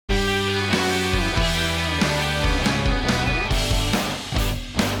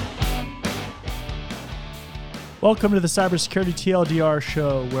Welcome to the Cybersecurity TLDR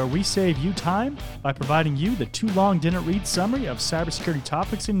show, where we save you time by providing you the too long didn't read summary of cybersecurity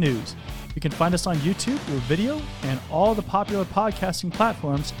topics and news. You can find us on YouTube with video and all the popular podcasting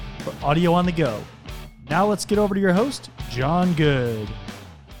platforms for audio on the go. Now let's get over to your host, John Good.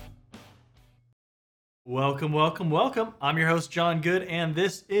 Welcome. I'm your host, John Good, and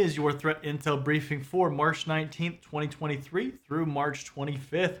this is your Threat Intel Briefing for March 19th, 2023 through March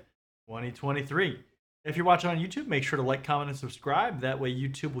 25th, 2023. If you're watching on YouTube, make sure to like, comment, and subscribe. That way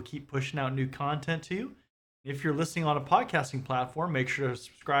YouTube will keep pushing out new content to you. If you're listening on a podcasting platform, make sure to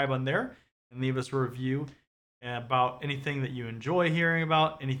subscribe on there and leave us a review about anything that you enjoy hearing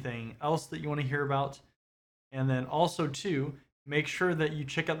about, anything else that you want to hear about. And then also, too, make sure that you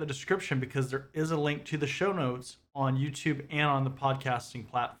check out the description because there is a link to the show notes on YouTube and on the podcasting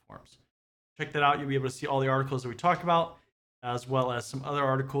platforms. Check that out. You'll be able to see all the articles that we talk about, as well as some other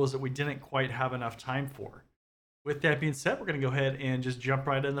articles that we didn't quite have enough time for. With that being said, we're going to go ahead and just jump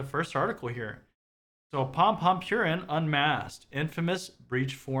right in the first article here. So, PomPomPurin unmasked. Infamous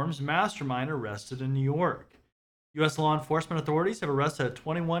breach forms mastermind arrested in New York. U.S. law enforcement authorities have arrested a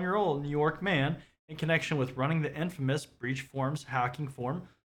 21-year-old New York man in connection with running the infamous breach forms hacking form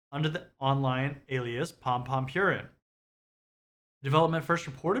under the online alias PomPomPurin. Development first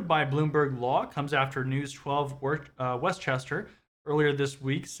reported by Bloomberg Law comes after News 12 Westchester earlier this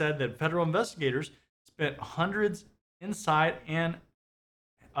week said that federal investigators spent hours inside and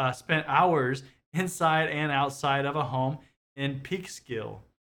outside of a home in Peekskill.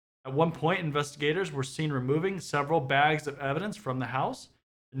 At one point, investigators were seen removing several bags of evidence from the house.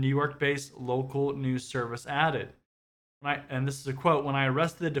 The New York-based local news service added, and this is a quote, "When I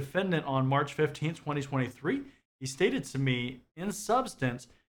arrested the defendant on March 15, 2023, he stated to me in substance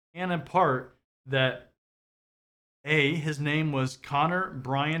and in part that A, his name was Connor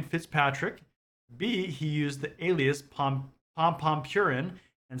Brian Fitzpatrick, B, he used the alias PomPomPurin,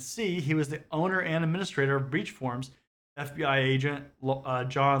 and C, he was the owner and administrator of breach forms," FBI agent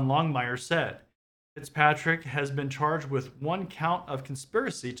John Longmire said. Fitzpatrick has been charged with one count of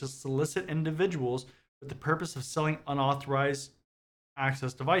conspiracy to solicit individuals with the purpose of selling unauthorized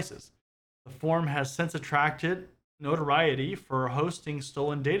access devices. The form has since attracted notoriety for hosting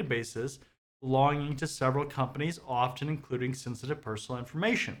stolen databases belonging to several companies, often including sensitive personal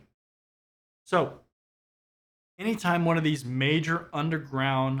information. So, anytime one of these major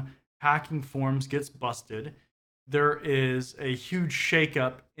underground hacking forms gets busted, there is a huge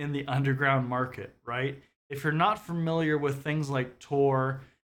shakeup in the underground market, right? If you're not familiar with things like Tor,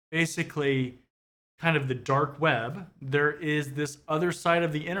 basically kind of the dark web, there is this other side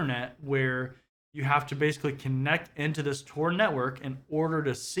of the internet where you have to basically connect into this Tor network in order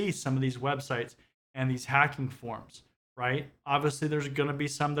to see some of these websites and these hacking forms, right? Obviously, there's going to be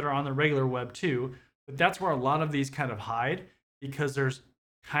some that are on the regular web too, but that's where a lot of these kind of hide because there's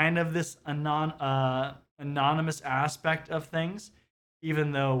kind of this anonymous aspect of things,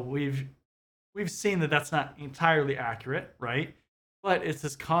 even though we've seen that that's not entirely accurate, right? But it's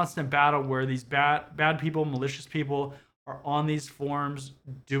this constant battle where these bad people, malicious people are on these forums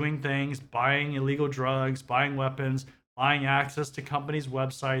doing things, buying illegal drugs, buying weapons, buying access to companies'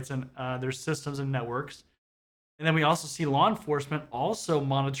 websites and their systems and networks. And then we also see law enforcement also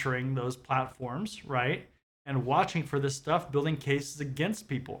monitoring those platforms, right? And watching for this stuff, building cases against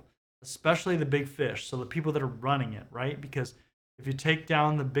people, especially the big fish. So the people that are running it, right? Because if you take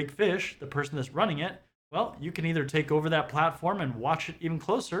down the big fish, the person that's running it, well, you can either take over that platform and watch it even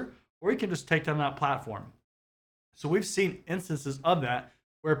closer, or you can just take down that platform. So we've seen instances of that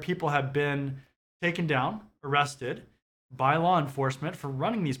where people have been taken down, arrested by law enforcement for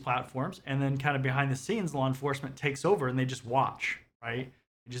running these platforms, and then kind of behind the scenes, law enforcement takes over and they just watch, right?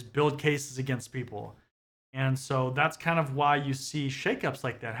 They just build cases against people. And so that's kind of why you see shakeups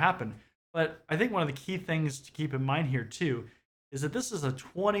like that happen. But I think one of the key things to keep in mind here too is that this is a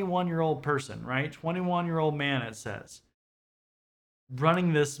 21-year-old person, right? 21-year-old man, it says,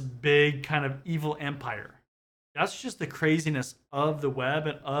 running this big kind of evil empire. That's just the craziness of the web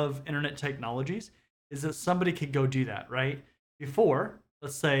and of internet technologies, is that somebody could go do that, right? Before,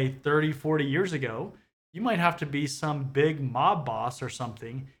 let's say 30, 40 years ago, you might have to be some big mob boss or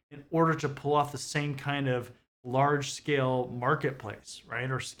something in order to pull off the same kind of large-scale marketplace, right,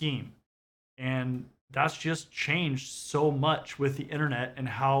 or scheme. And that's just changed so much with the internet and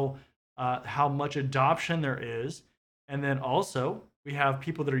how much adoption there is. And then also, we have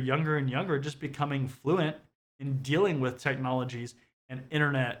people that are younger and younger just becoming fluent in dealing with technologies and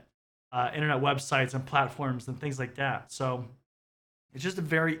internet websites and platforms and things like that. So it's just a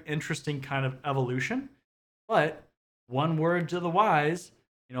very interesting kind of evolution. But one word to the wise,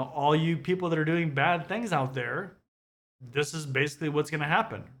 all you people that are doing bad things out there, this is basically what's going to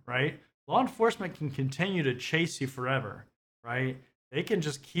happen, right? Law enforcement can continue to chase you forever, right? They can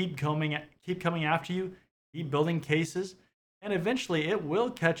just keep coming after you, keep building cases, and eventually it will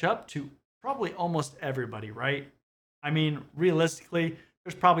catch up to probably almost everybody, right? I mean, realistically,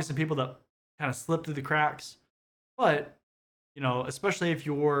 there's probably some people that kind of slip through the cracks, but especially if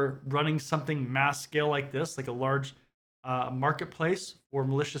you're running something mass scale like this, like a large marketplace for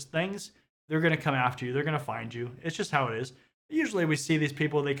malicious things, they're going to come after you. They're going to find you. It's just how it is. Usually, we see these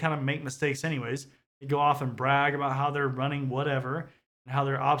people, they kind of make mistakes anyways. They go off and brag about how they're running whatever and how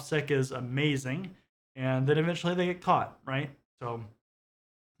their OPSEC is amazing. And then eventually they get caught, right? So,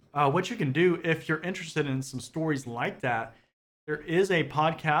 what you can do if you're interested in some stories like that, there is a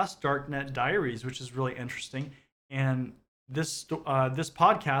podcast, Darknet Diaries, which is really interesting. And this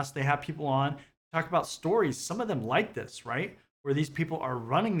podcast, they have people on talk about stories. Some of them like this, right? Where these people are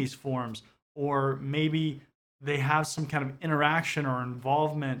running these forums, or maybe they have some kind of interaction or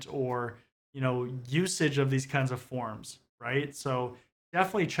involvement or usage of these kinds of forums, right? So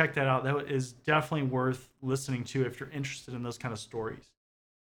definitely check that out. That is definitely worth listening to if you're interested in those kind of stories.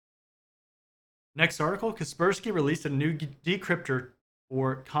 Next article, Kaspersky released a new decryptor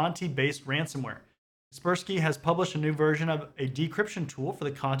for Conti-based ransomware. Kaspersky has published a new version of a decryption tool for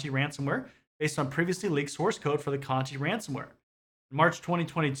the Conti ransomware based on previously leaked source code for the Conti ransomware. In March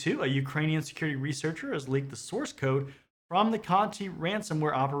 2022, a Ukrainian security researcher has leaked the source code from the Conti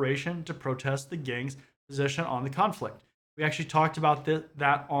ransomware operation to protest the gang's position on the conflict. We actually talked about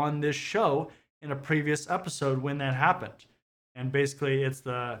that on this show in a previous episode when that happened. And basically, it's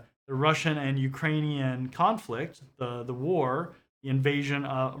the Russian and Ukrainian conflict, the war, the invasion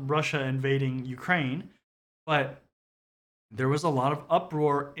of Russia invading Ukraine. But there was a lot of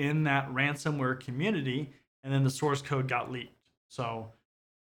uproar in that ransomware community, and then the source code got leaked. So,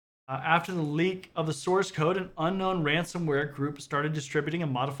 after the leak of the source code, an unknown ransomware group started distributing a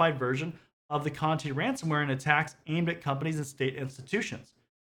modified version of the Conti ransomware in attacks aimed at companies and state institutions.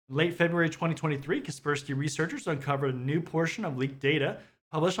 In late February 2023, Kaspersky researchers uncovered a new portion of leaked data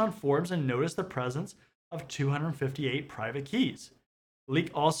published on forums and noticed the presence of 258 private keys. The leak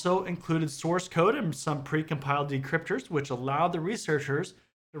also included source code and some pre-compiled decryptors, which allowed the researchers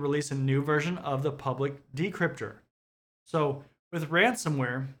to release a new version of the public decryptor. So with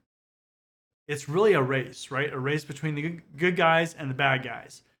ransomware, it's really a race, right? A race between the good guys and the bad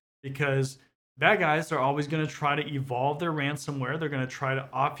guys, because bad guys are always going to try to evolve their ransomware. They're going to try to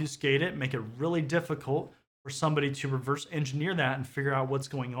obfuscate it, make it really difficult for somebody to reverse engineer that and figure out what's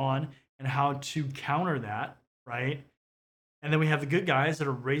going on and how to counter that, right? And then we have the good guys that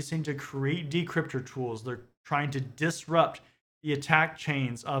are racing to create decryptor tools. They're trying to disrupt the attack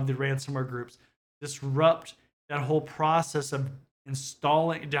chains of the ransomware groups, disrupt that whole process of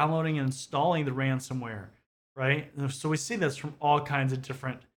downloading and installing the ransomware, right? So we see this from all kinds of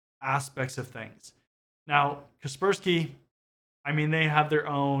different aspects of things. Now, Kaspersky, I mean, they have their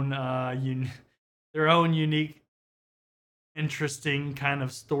own unique, interesting kind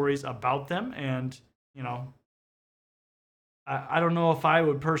of stories about them, and I don't know if I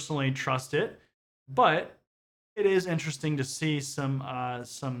would personally trust it, but it is interesting to see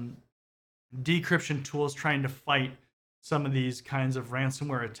some decryption tools trying to fight some of these kinds of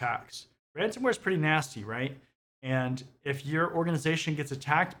ransomware attacks. Ransomware is pretty nasty, right? And if your organization gets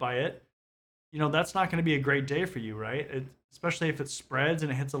attacked by it, that's not going to be a great day for you, right? Especially if it spreads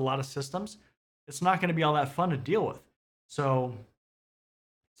and it hits a lot of systems, it's not going to be all that fun to deal with. So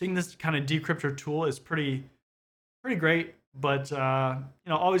seeing this kind of decryptor tool is pretty great, but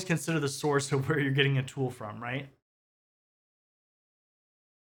always consider the source of where you're getting a tool from, right?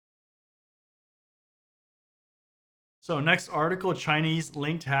 So next article, Chinese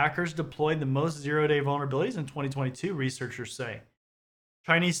linked hackers deployed the most zero-day vulnerabilities in 2022, researchers say.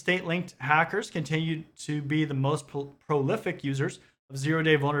 Chinese state-linked hackers continue to be the most prolific users of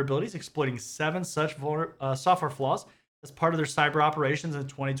zero-day vulnerabilities, exploiting 7 such software flaws as part of their cyber operations in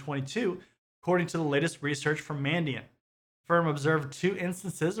 2022, according to the latest research from Mandiant. The firm observed 2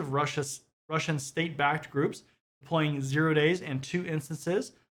 instances of Russian state-backed groups deploying 0 days and 2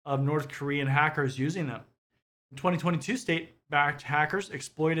 instances of North Korean hackers using them. In 2022, state-backed hackers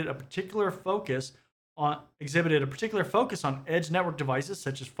exhibited a particular focus on edge network devices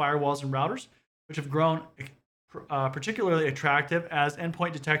such as firewalls and routers, which have grown particularly attractive as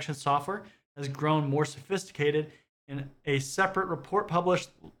endpoint detection software has grown more sophisticated. In a separate report published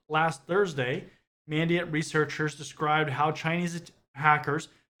last Thursday, Mandiant researchers described how Chinese hackers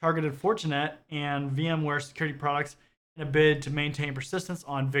targeted Fortinet and VMware security products in a bid to maintain persistence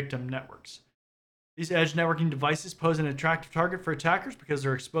on victim networks. These edge networking devices pose an attractive target for attackers because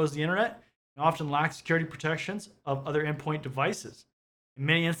they're exposed to the internet and often lack security protections of other endpoint devices. In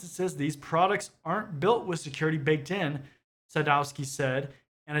many instances, these products aren't built with security baked in, Sadowski said,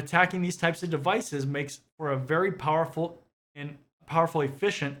 and attacking these types of devices makes for a very powerful,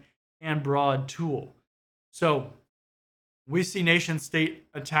 efficient, and broad tool. So we see nation state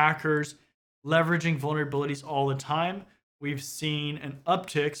attackers leveraging vulnerabilities all the time. We've seen an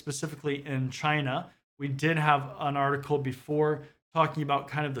uptick specifically in China. We did have an article before talking about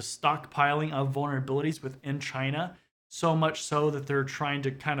kind of the stockpiling of vulnerabilities within China, so much so that they're trying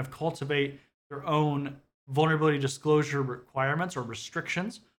to kind of cultivate their own vulnerability disclosure requirements or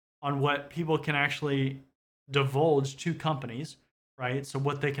restrictions on what people can actually divulge to companies, right? So,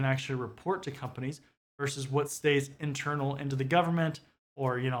 what they can actually report to companies versus what stays internal into the government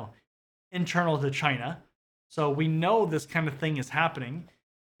or, internal to China. So we know this kind of thing is happening.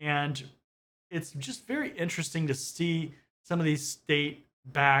 And it's just very interesting to see some of these state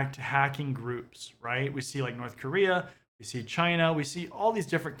backed hacking groups, right? We see like North Korea, we see China, we see all these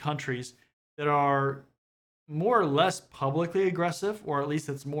different countries that are more or less publicly aggressive, or at least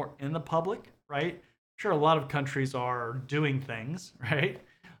it's more in the public, right? Sure, a lot of countries are doing things, right?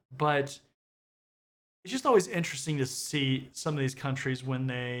 But it's just always interesting to see some of these countries when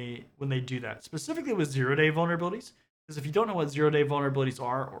they do that, specifically with 0 day vulnerabilities. Because if you don't know what 0 day vulnerabilities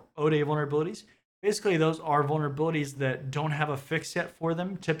are or O-day vulnerabilities, basically those are vulnerabilities that don't have a fix yet for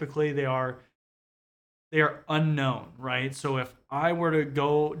them. Typically, they are unknown, right? So if I were to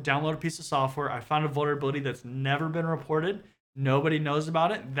go download a piece of software, I found a vulnerability that's never been reported, nobody knows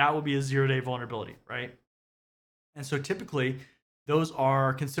about it, that would be a 0 day vulnerability, right? And so typically, those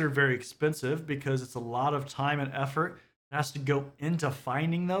are considered very expensive because it's a lot of time and effort that has to go into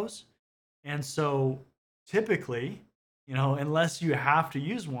finding those. And so typically, unless you have to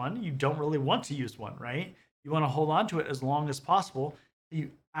use one, you don't really want to use one, right? You want to hold on to it as long as possible.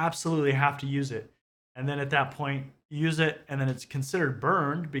 You absolutely have to use it. And then at that point, you use it and then it's considered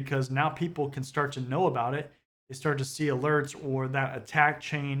burned because now people can start to know about it. They start to see alerts or that attack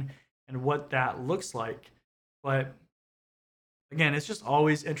chain and what that looks like. But again, it's just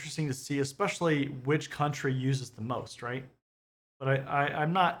always interesting to see, especially which country uses the most, right? But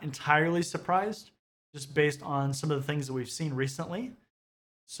I'm not entirely surprised just based on some of the things that we've seen recently.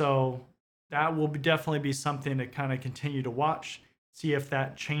 So that will definitely be something to kind of continue to watch, see if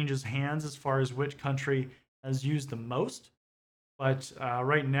that changes hands as far as which country has used the most. But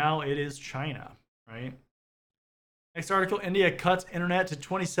right now, it is China, right? Next article, India cuts internet to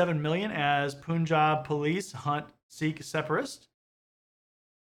 27 million as Punjab police hunt Sikh separatists.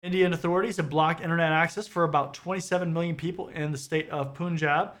 Indian authorities have blocked internet access for about 27 million people in the state of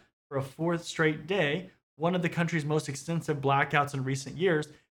Punjab for a fourth straight day, one of the country's most extensive blackouts in recent years,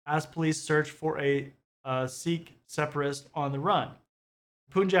 as police search for a Sikh separatist on the run.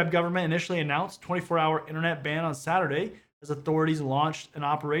 The Punjab government initially announced a 24-hour internet ban on Saturday as authorities launched an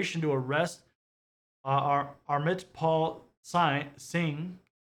operation to arrest Armit Paul Singh,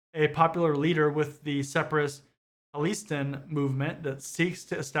 a popular leader with the separatist Khalistan movement that seeks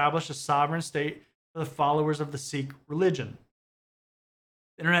to establish a sovereign state for the followers of the Sikh religion.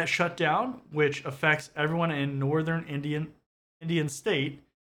 The internet shutdown, which affects everyone in northern Indian state,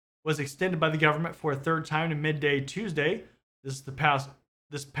 was extended by the government for a third time to midday Tuesday. This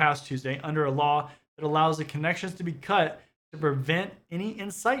past Tuesday, under a law that allows the connections to be cut to prevent any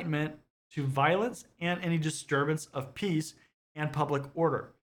incitement to violence and any disturbance of peace and public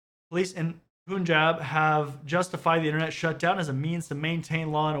order. Police in Punjab have justified the internet shutdown as a means to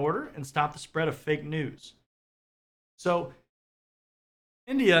maintain law and order and stop the spread of fake news. So,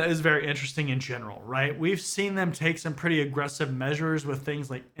 India is very interesting in general, right? We've seen them take some pretty aggressive measures with things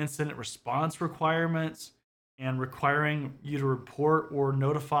like incident response requirements and requiring you to report or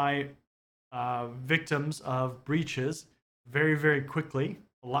notify victims of breaches very, very quickly,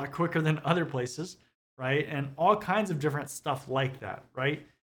 a lot quicker than other places, right? And all kinds of different stuff like that, right?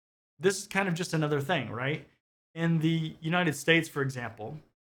 This is kind of just another thing, right? In the United States, for example,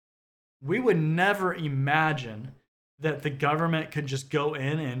 we would never imagine that the government could just go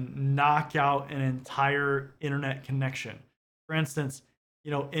in and knock out an entire internet connection. For instance,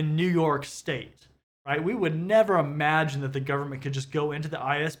 in New York State, right? We would never imagine that the government could just go into the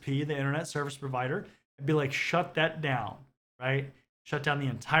ISP, the internet service provider, and be like, shut that down, right? Shut down the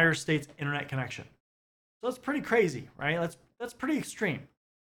entire state's internet connection. So that's pretty crazy, right? That's pretty extreme.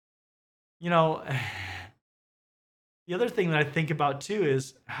 You know, the other thing that I think about too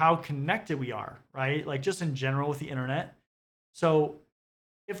is how connected we are, right? Like just in general with the internet. So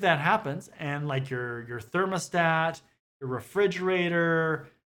if that happens and like your thermostat, your refrigerator,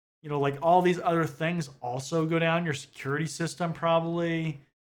 like all these other things also go down. Your security system probably,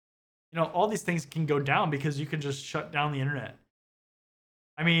 all these things can go down because you can just shut down the internet.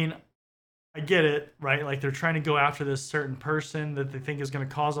 I mean, I get it, right? Like they're trying to go after this certain person that they think is going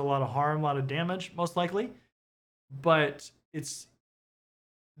to cause a lot of harm, a lot of damage, most likely. But that's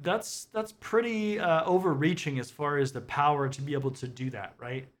pretty overreaching as far as the power to be able to do that,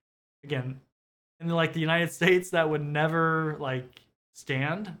 right? Again, in like the United States, that would never like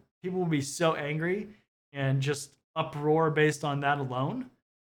stand. People would be so angry and just uproar based on that alone.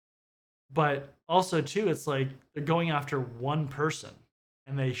 But also too, it's like they're going after one person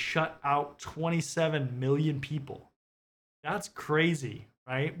and they shut out 27 million people. That's crazy,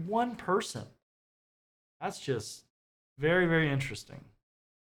 right? One person. That's just very, very interesting.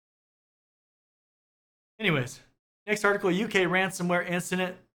 Anyways, next article, UK ransomware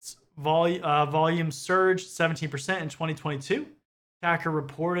incidents volume surged 17% in 2022. Attacker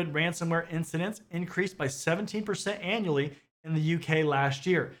reported ransomware incidents increased by 17% annually in the UK last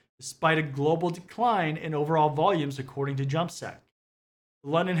year, despite a global decline in overall volumes, according to JumpSec. The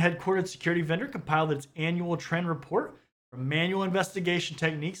London headquartered security vendor compiled its annual trend report from manual investigation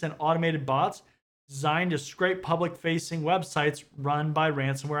techniques and automated bots designed to scrape public facing websites run by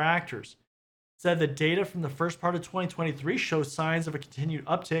ransomware actors. It said that data from the first part of 2023 shows signs of a continued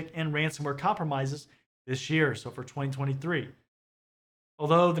uptick in ransomware compromises this year, so for 2023.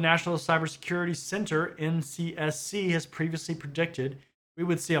 Although the National Cybersecurity Center, NCSC, has previously predicted we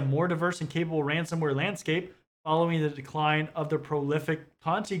would see a more diverse and capable ransomware landscape following the decline of the prolific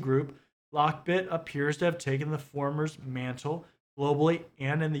Conti group, Lockbit appears to have taken the former's mantle globally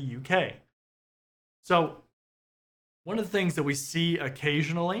and in the UK. So, one of the things that we see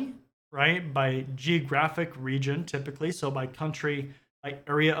occasionally, right, by geographic region typically, so by country, by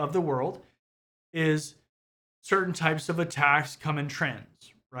area of the world, is certain types of attacks come in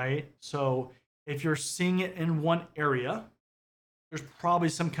trends, right? So if you're seeing it in one area, there's probably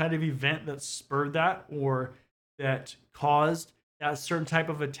some kind of event that spurred that or that caused that certain type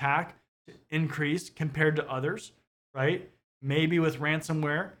of attack to increase compared to others, right? Maybe with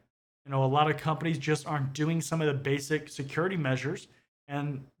ransomware, a lot of companies just aren't doing some of the basic security measures,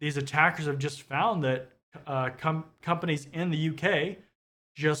 and these attackers have just found that companies in the UK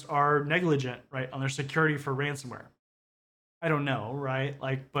just are negligent, right, on their security for ransomware. I don't know, right?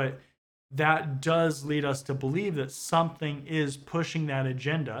 Like, but that does lead us to believe that something is pushing that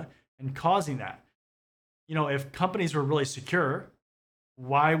agenda and causing that. If companies were really secure,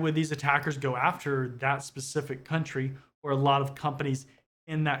 why would these attackers go after that specific country or a lot of companies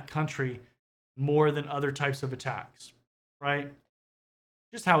in that country more than other types of attacks, right?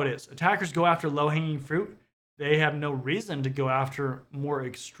 Just how it is. Attackers go after low hanging fruit. They have no reason to go after more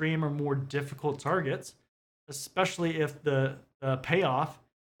extreme or more difficult targets, especially if the payoff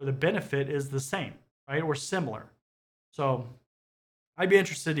or the benefit is the same, right? Or similar. So I'd be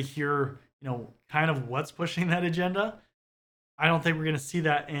interested to hear, kind of what's pushing that agenda. I don't think we're going to see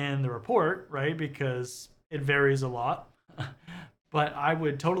that in the report, right? Because it varies a lot. But I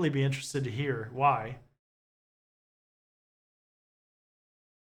would totally be interested to hear why.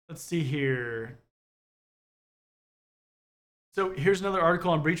 Let's see here. So here's another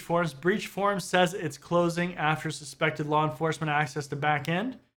article on Breach Forums. Breach Forums says it's closing after suspected law enforcement access to back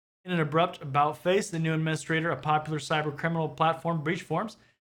end. In an abrupt about face, the new administrator of popular cyber criminal platform Breach Forums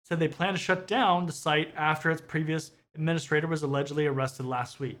said they plan to shut down the site after its previous administrator was allegedly arrested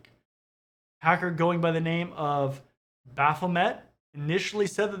last week. Hacker going by the name of Baphomet initially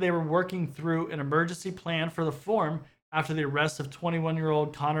said that they were working through an emergency plan for the forum after the arrest of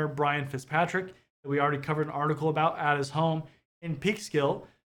 21-year-old Connor Brian Fitzpatrick that we already covered an article about at his home in Peekskill,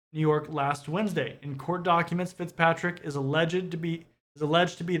 New York last Wednesday. In court documents, Fitzpatrick is alleged to be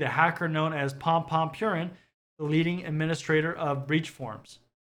the hacker known as Pom Pom Purin, the leading administrator of Breach Forums.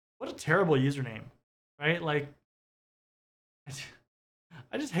 What a terrible username, right? Like,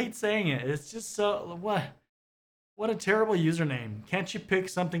 I just hate saying it. It's just so what a terrible username. Can't you pick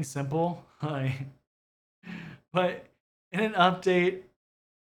something simple? But in an update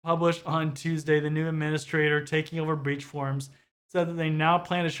published on Tuesday, the new administrator taking over Breach Forums said that they now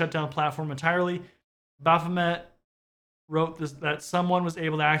plan to shut down the platform entirely. Baphomet wrote that someone was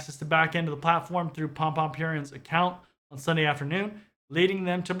able to access the back end of the platform through Pom Pom Purin's account on Sunday afternoon, leading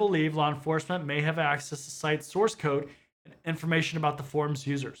them to believe law enforcement may have accessed the site's source code and information about the forum's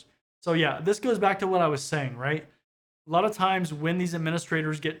users. So yeah, this goes back to what I was saying, right? A lot of times when these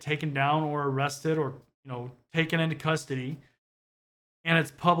administrators get taken down or arrested or taken into custody and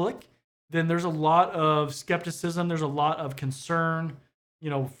it's public, then there's a lot of skepticism, there's a lot of concern,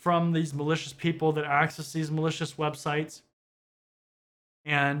 from these malicious people that access these malicious websites.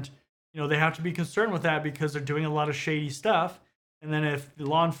 And they have to be concerned with that because they're doing a lot of shady stuff. And then if the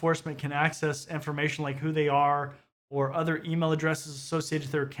law enforcement can access information like who they are or other email addresses associated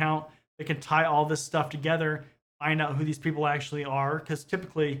with their account, they can tie all this stuff together, find out who these people actually are. Because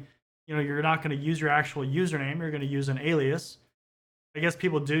typically, you're not going to use your actual username, you're going to use an alias. I guess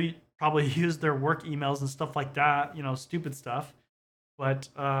people do probably use their work emails and stuff like that, stupid stuff. But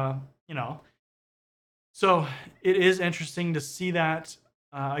so it is interesting to see that.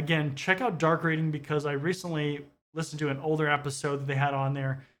 Again, check out Dark Rating because I recently listened to an older episode that they had on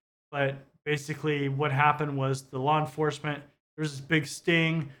there. But basically, what happened was the law enforcement, there's this big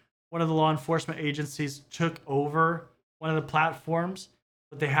sting. One of the law enforcement agencies took over one of the platforms,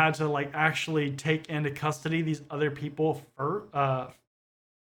 but they had to actually take into custody these other people for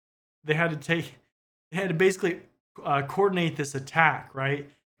they had to basically coordinate this attack, right?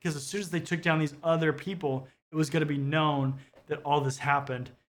 Because as soon as they took down these other people, it was going to be known that all this happened,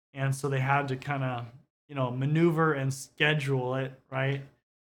 and so they had to kind of maneuver and schedule it, right?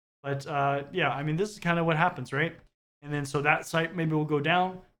 But yeah, I mean, this is kind of what happens, right? And then so that site maybe will go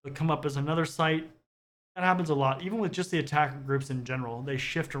down, it'll come up as another site. That happens a lot, even with just the attacker groups in general. They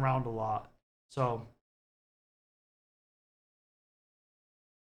shift around a lot. So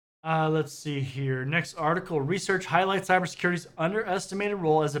let's see here. Next article: research highlights cybersecurity's underestimated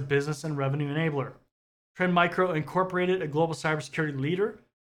role as a business and revenue enabler. Trend Micro Incorporated, a global cybersecurity leader,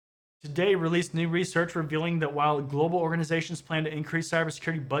 today released new research revealing that while global organizations plan to increase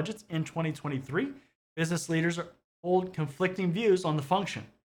cybersecurity budgets in 2023, business leaders hold conflicting views on the function.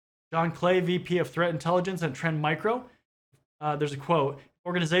 John Clay, VP of Threat Intelligence at Trend Micro, there's a quote: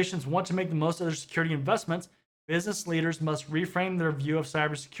 organizations want to make the most of their security investments. Business leaders must reframe their view of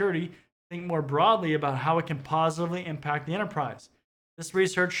cybersecurity, think more broadly about how it can positively impact the enterprise. This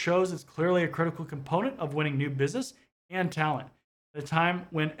research shows it's clearly a critical component of winning new business and talent. At a time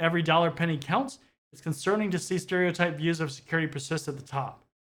when every dollar penny counts, it's concerning to see stereotyped views of security persist at the top.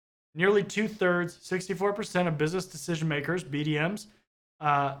 Nearly 2/3, 64% of business decision makers, BDMs,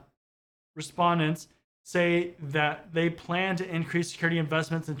 respondents say that they plan to increase security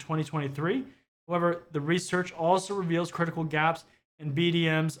investments in 2023. However, the research also reveals critical gaps in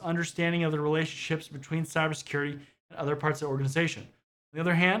BDM's understanding of the relationships between cybersecurity and other parts of the organization. On the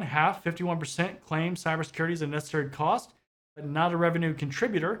other hand, half, 51%, claim cybersecurity is a necessary cost, but not a revenue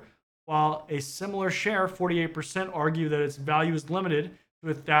contributor, while a similar share, 48%, argue that its value is limited to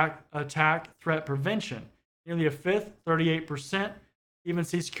attack threat prevention. Nearly a fifth, 38%, even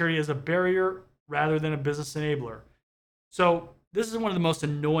see security as a barrier rather than a business enabler. So this is one of the most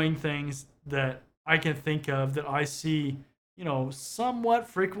annoying things that I can think of that I see, somewhat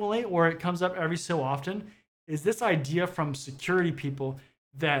frequently, or it comes up every so often, is this idea from security people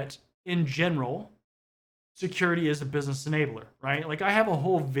that in general, security is a business enabler, right? Like I have a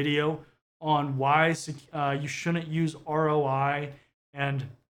whole video on why you shouldn't use ROI and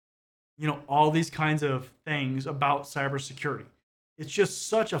all these kinds of things about cybersecurity. It's just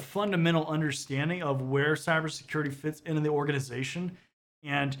such a fundamental understanding of where cybersecurity fits into the organization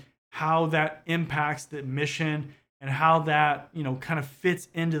and how that impacts the mission and how that kind of fits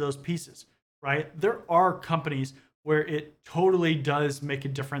into those pieces, right? There are companies where it totally does make a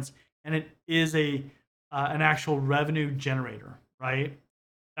difference and it is an actual revenue generator, right?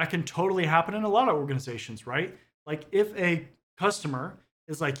 That can totally happen in a lot of organizations, right? Like if a customer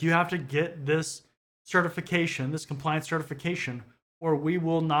is like, you have to get this certification, this compliance certification, or we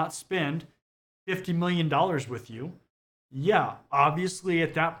will not spend $50 million with you. Yeah, obviously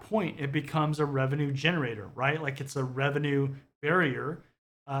at that point, it becomes a revenue generator, right? Like it's a revenue barrier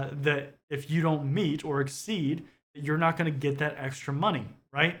that if you don't meet or exceed, you're not going to get that extra money,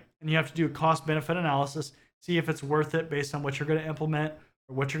 right? And you have to do a cost benefit analysis, see if it's worth it based on what you're going to implement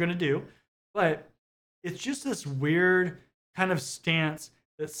or what you're going to do. But it's just this weird kind of stance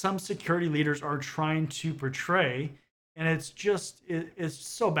that some security leaders are trying to portray. And it's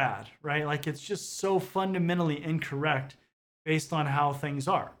so bad, right? Like it's just so fundamentally incorrect based on how things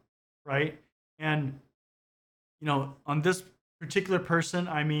are, right? And, on this particular person,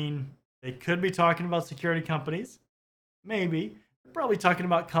 I mean, they could be talking about security companies. Maybe. They're probably talking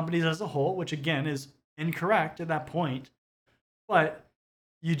about companies as a whole, which again is incorrect at that point. But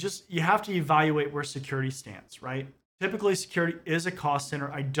you have to evaluate where security stands, right? Typically, security is a cost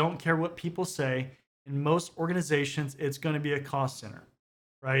center. I don't care what people say. In most organizations, it's going to be a cost center,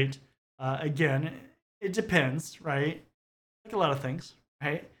 right? Again, it depends, right? Like a lot of things,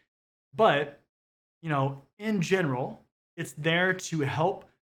 right? But, in general, it's there to help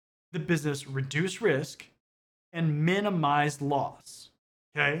the business reduce risk and minimize loss,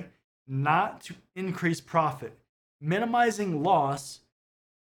 okay? Not to increase profit. Minimizing loss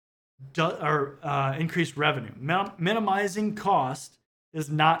increase revenue. Minimizing cost does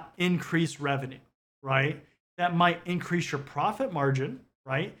not increase revenue, right? That might increase your profit margin,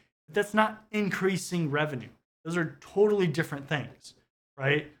 right? But that's not increasing revenue. Those are totally different things,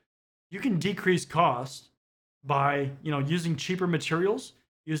 right? You can decrease cost by using cheaper materials,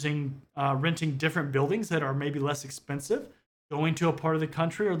 using renting different buildings that are maybe less expensive, going to a part of the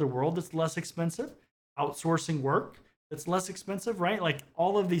country or the world that's less expensive, outsourcing work that's less expensive, right? Like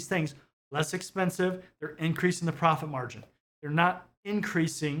all of these things, less expensive, they're increasing the profit margin. They're not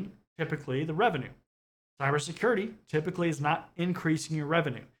increasing typically the revenue. Cybersecurity typically is not increasing your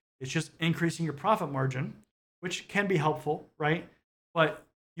revenue. It's just increasing your profit margin, which can be helpful, right? But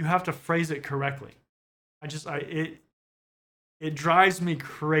you have to phrase it correctly. It drives me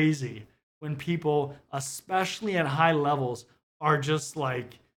crazy when people, especially at high levels, are just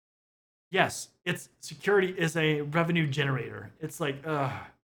like, yes, it's security is a revenue generator. It's like,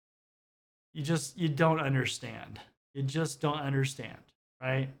 you don't understand. You just don't understand,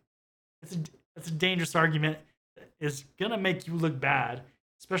 right? It's a it's a dangerous argument. It's gonna make you look bad,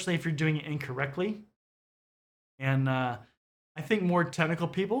 especially if you're doing it incorrectly. And I think more technical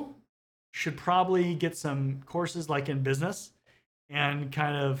people should probably get some courses like in business and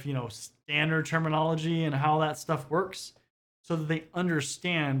kind of standard terminology and how that stuff works, so that they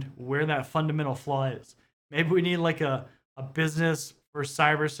understand where that fundamental flaw is. Maybe we need like a business for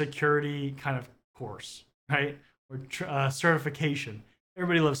cybersecurity kind of course, right? Or certification.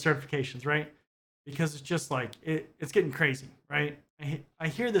 Everybody loves certifications, right? Because it's just like it's getting crazy, right? I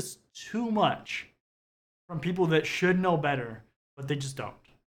hear this too much from people that should know better, but they just don't.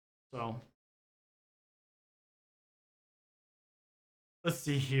 So let's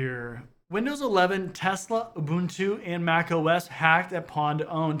see here. Windows 11, Tesla, Ubuntu, and Mac OS hacked at Pond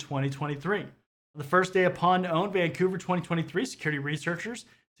Own 2023. On the first day of Pond Own Vancouver 2023, security researchers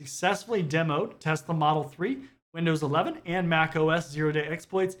successfully demoed Tesla Model 3, Windows 11, and Mac OS zero-day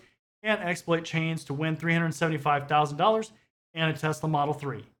exploits and exploit chains to win $375,000 and a Tesla Model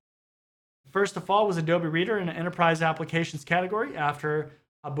 3. First to fall was Adobe Reader in the Enterprise Applications category after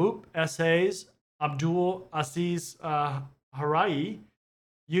Haboop Essays Abdul Aziz Harai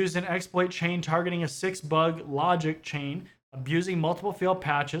used an exploit chain targeting a 6-bug logic chain, abusing multiple failed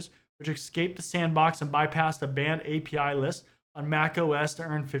patches, which escaped the sandbox and bypassed a banned API list on Mac OS to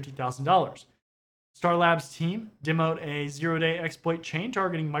earn $50,000. Star Labs team demoed a zero-day exploit chain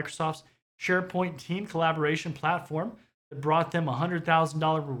targeting Microsoft's SharePoint team collaboration platform that brought them a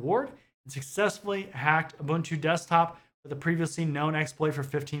 $100,000 reward and successfully hacked Ubuntu Desktop with a previously known exploit for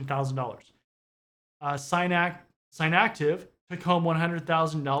 $15,000. Synactive took home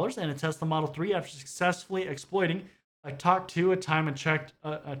 $100,000 and a Tesla Model 3 after successfully exploiting a talk to a time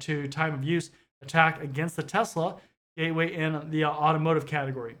of use attack against the Tesla gateway in the automotive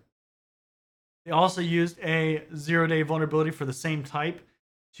category. They also used a zero-day vulnerability for the same type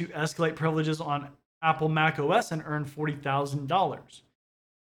to escalate privileges on Apple Mac OS and earn $40,000.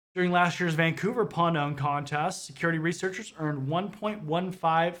 During last year's Vancouver Pond Own contest, security researchers earned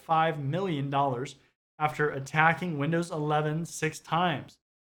 $1.155 million after attacking Windows 11 6 times,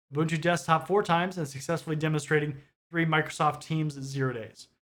 Ubuntu Desktop 4 times, and successfully demonstrating 3 Microsoft Teams 0 days.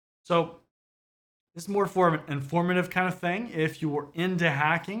 So this is more for an informative kind of thing if you are into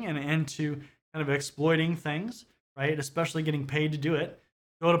hacking and into kind of exploiting things, right? Especially getting paid to do it.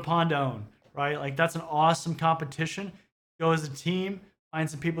 Go to Pond Own, right? Like that's an awesome competition. Go as a team, find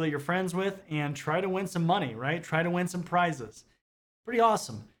some people that you're friends with, and try to win some money, right? Try to win some prizes. Pretty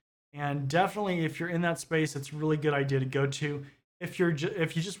awesome. And definitely, if you're in that space, it's a really good idea to go to. If you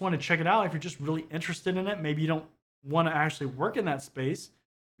just want to check it out, if you're just really interested in it, maybe you don't want to actually work in that space,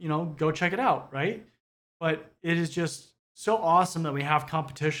 go check it out, right? But it is just so awesome that we have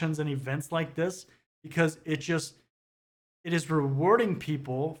competitions and events like this, because it is rewarding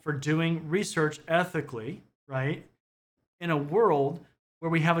people for doing research ethically, right? In a world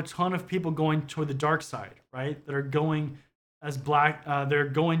where we have a ton of people going toward the dark side, right? That are going as they're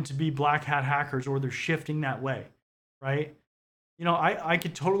going to be black hat hackers, or they're shifting that way, right? I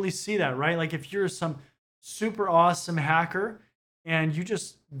could totally see that, right? Like if you're some super awesome hacker and you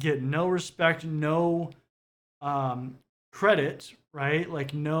just get no respect, no credit, right?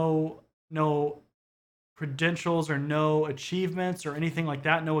 Like no credentials or no achievements or anything like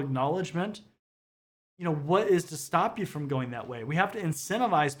that, no acknowledgement. What is to stop you from going that way? We have to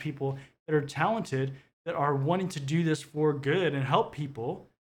incentivize people that are talented, that are wanting to do this for good and help people,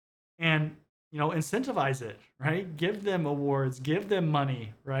 and incentivize it, right? Give them awards, give them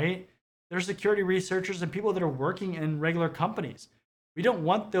money, right? There's security researchers and people that are working in regular companies. We don't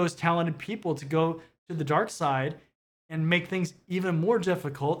want those talented people to go to the dark side and make things even more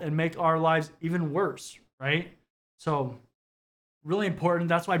difficult and make our lives even worse, right? So really important.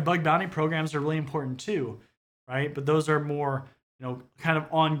 That's why bug bounty programs are really important too, right? But those are more, kind of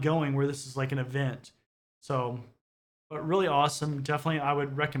ongoing where this is like an event. So, but really awesome. Definitely, I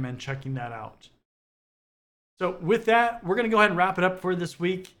would recommend checking that out. So, with that, we're going to go ahead and wrap it up for this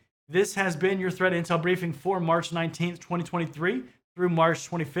week. This has been your Threat Intel Briefing for March 19th, 2023 through March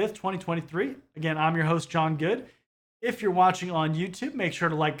 25th, 2023. Again, I'm your host, John Good. If you're watching on YouTube, make sure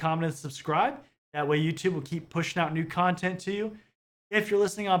to like, comment, and subscribe. That way, YouTube will keep pushing out new content to you. If you're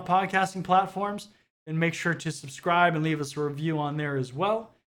listening on podcasting platforms, then make sure to subscribe and leave us a review on there as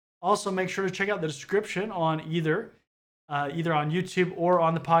well. Also, make sure to check out the description on either on YouTube or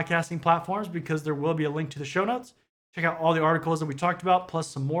on the podcasting platforms, because there will be a link to the show notes. Check out all the articles that we talked about, plus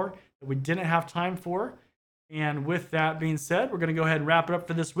some more that we didn't have time for. And with that being said, we're going to go ahead and wrap it up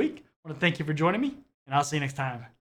for this week. I want to thank you for joining me, and I'll see you next time.